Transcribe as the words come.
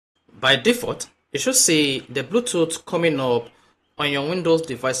By default, you should see the Bluetooth coming up on your Windows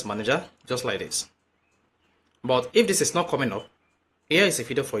Device Manager just like this. But if this is not coming up, here is a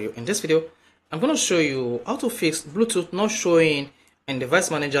video for you. In this video, I'm going to show you how to fix Bluetooth not showing in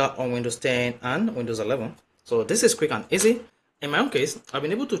Device Manager on Windows 10 and Windows 11. So this is quick and easy. In my own case, I've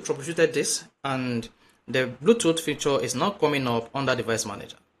been able to troubleshoot this and the Bluetooth feature is not coming up under Device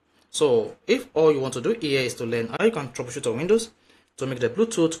Manager. So if all you want to do here is to learn how you can troubleshoot on Windows to make the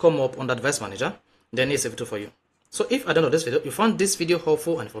Bluetooth come up under Device Manager, then it's a video for you. So if at the end of this video, you found this video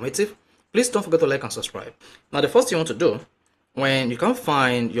helpful and informative, please don't forget to like and subscribe. Now the first thing you want to do when you can't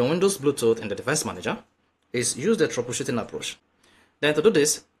find your Windows Bluetooth in the Device Manager is use the troubleshooting approach. Then to do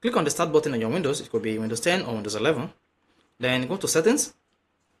this, click on the start button on your Windows. It could be Windows 10 or Windows 11. Then go to settings.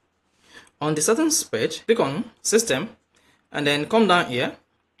 On the settings page, click on system and then come down here.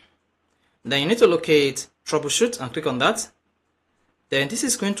 Then you need to locate troubleshoot and click on that. Then this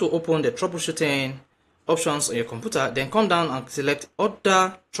is going to open the troubleshooting options on your computer. Then come down and select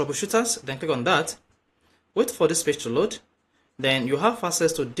other troubleshooters. Then click on that. Wait for this page to load. Then you have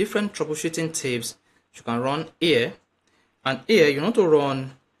access to different troubleshooting tips you can run here. And here you want to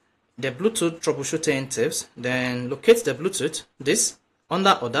run the Bluetooth troubleshooting tips. Then locate the Bluetooth, this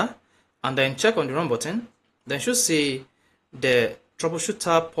under other, and then check on the run button. Then you should see the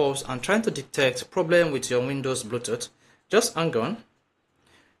troubleshooter pause and trying to detect problem with your Windows Bluetooth. Just hang on.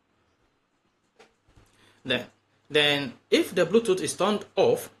 Then if the Bluetooth is turned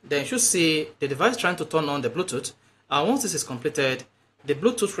off, then you should see the device trying to turn on the Bluetooth. And once this is completed, the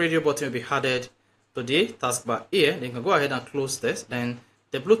Bluetooth radio button will be added to the taskbar here. Then you can go ahead and close this. Then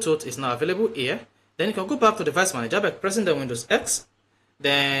the Bluetooth is now available here. Then you can go back to Device Manager by pressing the Windows X.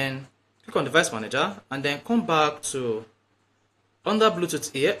 Then click on Device Manager and then come back to under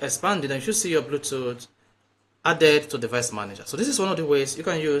Bluetooth here, expand it, and you should see your Bluetooth added to Device Manager. So this is one of the ways you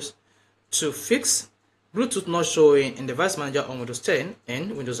can use to fix Bluetooth not showing in Device Manager on Windows 10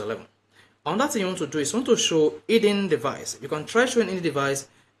 and Windows 11. Another thing you want to do is you want to show hidden device. You can try showing any device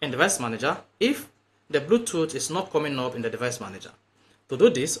in Device Manager if the Bluetooth is not coming up in the Device Manager. To do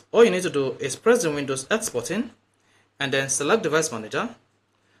this, all you need to do is press the Windows X button and then select Device Manager.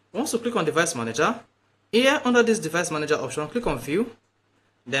 Once you click on Device Manager, here under this Device Manager option, click on View,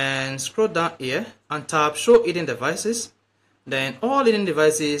 then scroll down here and tap Show Hidden Devices. Then all hidden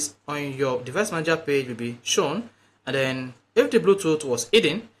devices on your Device Manager page will be shown, and then if the Bluetooth was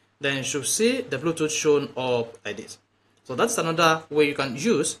hidden, then you should see the Bluetooth shown up like this. So that's another way you can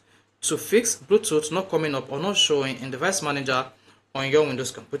use to fix Bluetooth not coming up or not showing in Device Manager on your Windows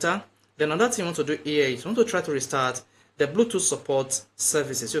computer. Then another thing you want to do here is you want to try to restart the Bluetooth support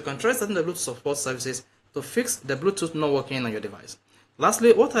services. You can try starting the Bluetooth support services to fix the Bluetooth not working on your device.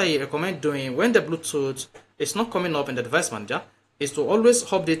 Lastly, what I recommend doing when the Bluetooth is not coming up in the Device Manager is to always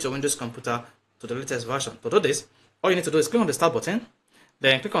update your Windows computer to the latest version. To do this, all you need to do is click on the Start button,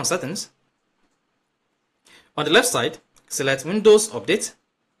 then click on Settings. On the left side, select Windows Update.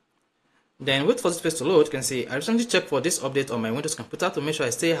 Then wait for this page to load. You can see I recently checked for this update on my Windows computer to make sure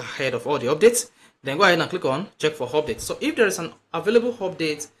I stay ahead of all the updates. Then go ahead and click on Check for Updates. So if there is an available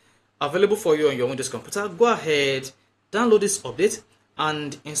update available for you on your Windows computer, go ahead, download this update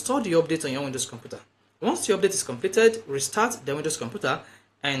and install the update on your Windows computer. Once the update is completed, restart the Windows computer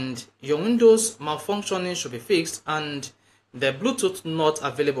and your Windows malfunctioning should be fixed and the Bluetooth not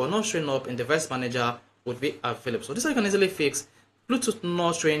available, not showing up in Device Manager would be available. So this is how you can easily fix Bluetooth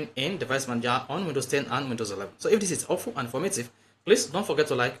not showing in Device Manager on Windows 10 and Windows 11. So if this is helpful and informative, please don't forget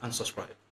to like and subscribe.